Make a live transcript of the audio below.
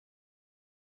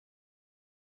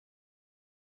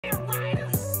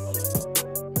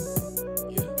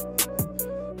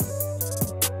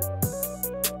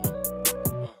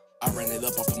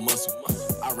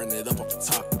Running it up off the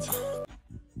top.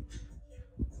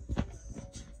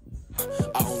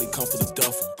 I only come for the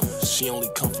duffel. She only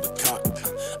come for the cock.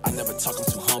 I never talk, I'm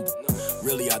too humble.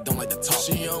 Really, I don't like to talk.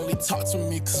 She only talk to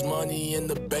me cause money in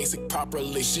the basic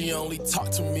properly. She only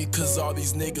talk to me cause all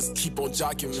these niggas keep on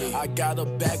jocking me. I got a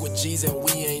bag with G's and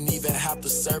we ain't even have to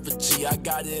serve a G. I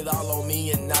got it all on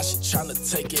me and now she tryna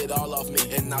take it all off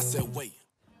me. And I said, wait.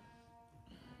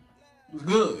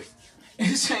 Good.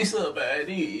 This ain't so bad,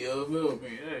 you feel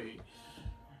me? Hey.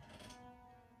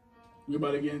 We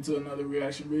about to get into another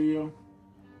reaction video.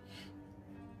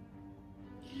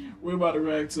 We're about to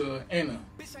react to Anna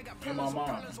and my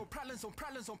mom.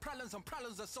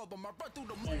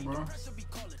 Hey, bro.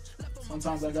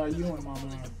 Sometimes I got you in my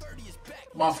mind.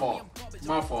 My fault.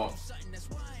 My fault.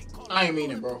 I ain't mean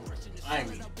it, bro. I ain't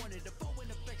mean it.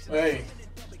 Hey.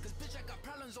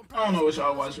 I don't know what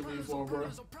y'all watching me for, bro.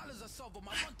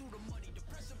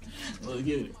 Let's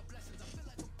get it.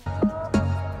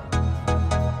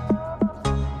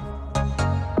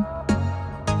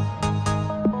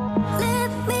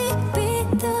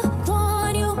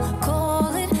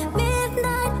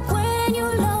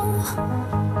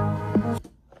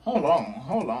 Hold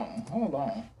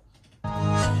on.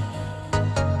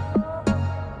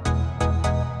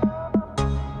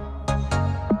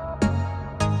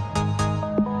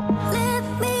 Let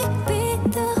me be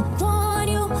the one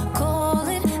you call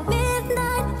it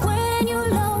midnight when you're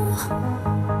low.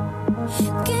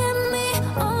 Give me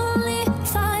only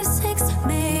 5-6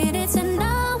 minutes and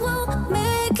I will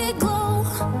make it glow.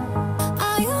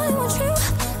 I only want you.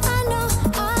 I know,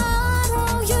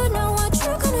 you know what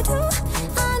you're gonna do.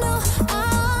 I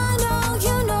know,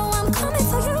 you know I'm coming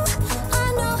for you. I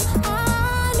know,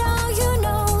 you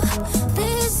know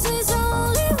this is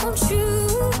only about you.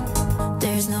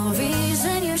 There's no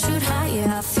reason you should hide.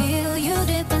 Yeah, I feel you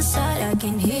deep inside. I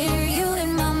can hear you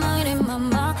in my mind,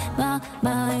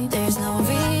 mind. There's no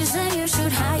reason you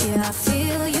should hide. Yeah, I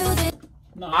feel you deep.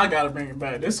 No, I gotta bring it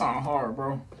back. This song hard,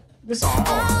 bro. This song hard.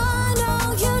 I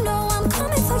know, you know I'm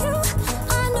coming for you.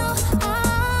 I know,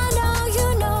 you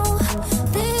know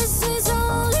this is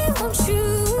only about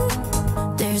you.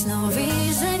 There's no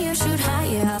reason you should hide.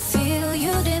 Yeah, I feel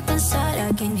you deep inside.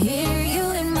 I can hear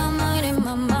you in my mind,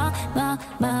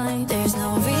 mind. There's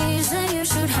no reason you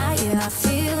should hide. Yeah, I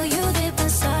feel you deep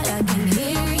inside. I can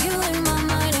hear you in my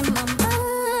mind, mind.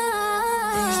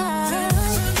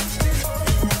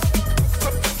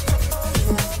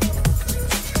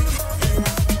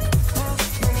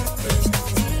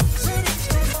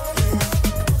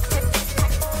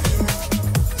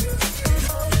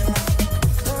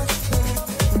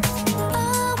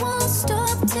 I won't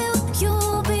stop till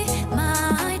you'll be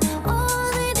mine,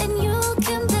 only then you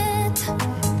can bet.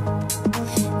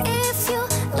 If you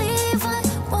leave, I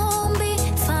won't be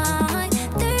fine.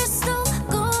 There's no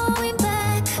going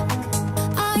back.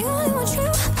 I only want you.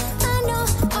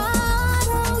 I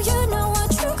know, you know what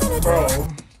you're gonna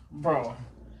do. Bro,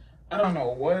 I don't know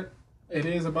what it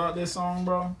is about this song,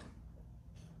 bro.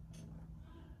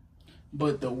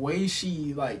 But the way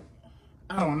she, like,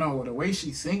 I don't know, the way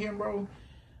she's singing, bro.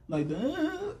 Like,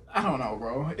 I don't know,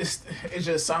 bro. It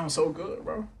just sounds so good,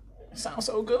 bro. It sounds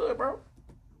so good, bro.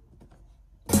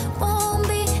 Won't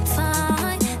be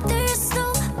fine. There's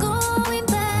no going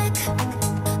back.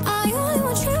 I only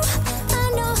want you. I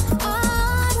know,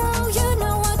 you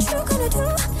know what you're gonna do.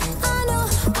 I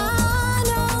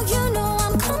know, you know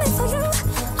I'm coming for you.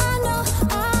 I know,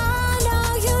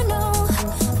 you know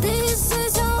this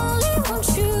is only about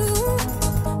you.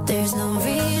 There's no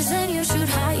reason you should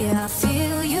hide. Yeah, I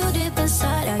feel you deep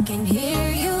inside. I can hear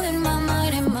you in my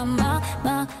mind,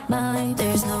 mind.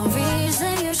 There's no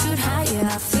reason you should hide.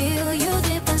 Yeah, I feel you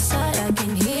deep inside. I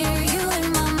can hear you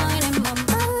in my mind, mind.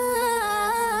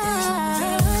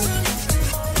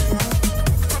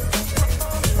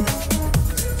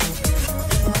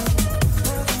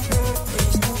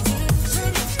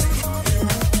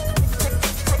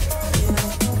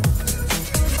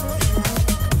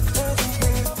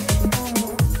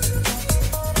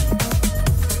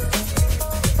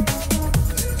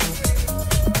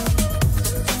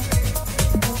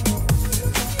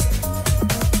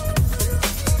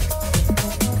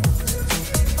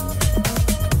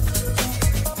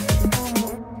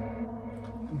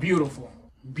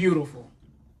 Beautiful.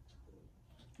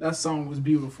 That song was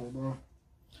beautiful, bro.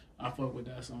 I fuck with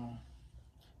that song.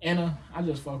 Anna, I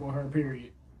just fuck with her,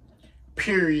 period.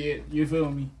 Period, you feel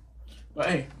me? But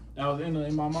hey, that was Anna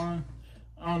in my mind.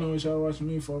 I don't know what y'all watching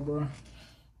me for, bro.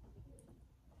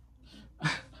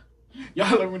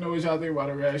 Y'all let me know what y'all think about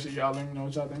the reaction. Y'all let me know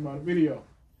what y'all think about the video.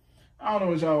 I don't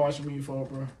know what y'all watching me for,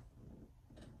 bro.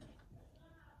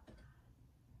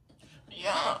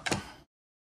 Yeah.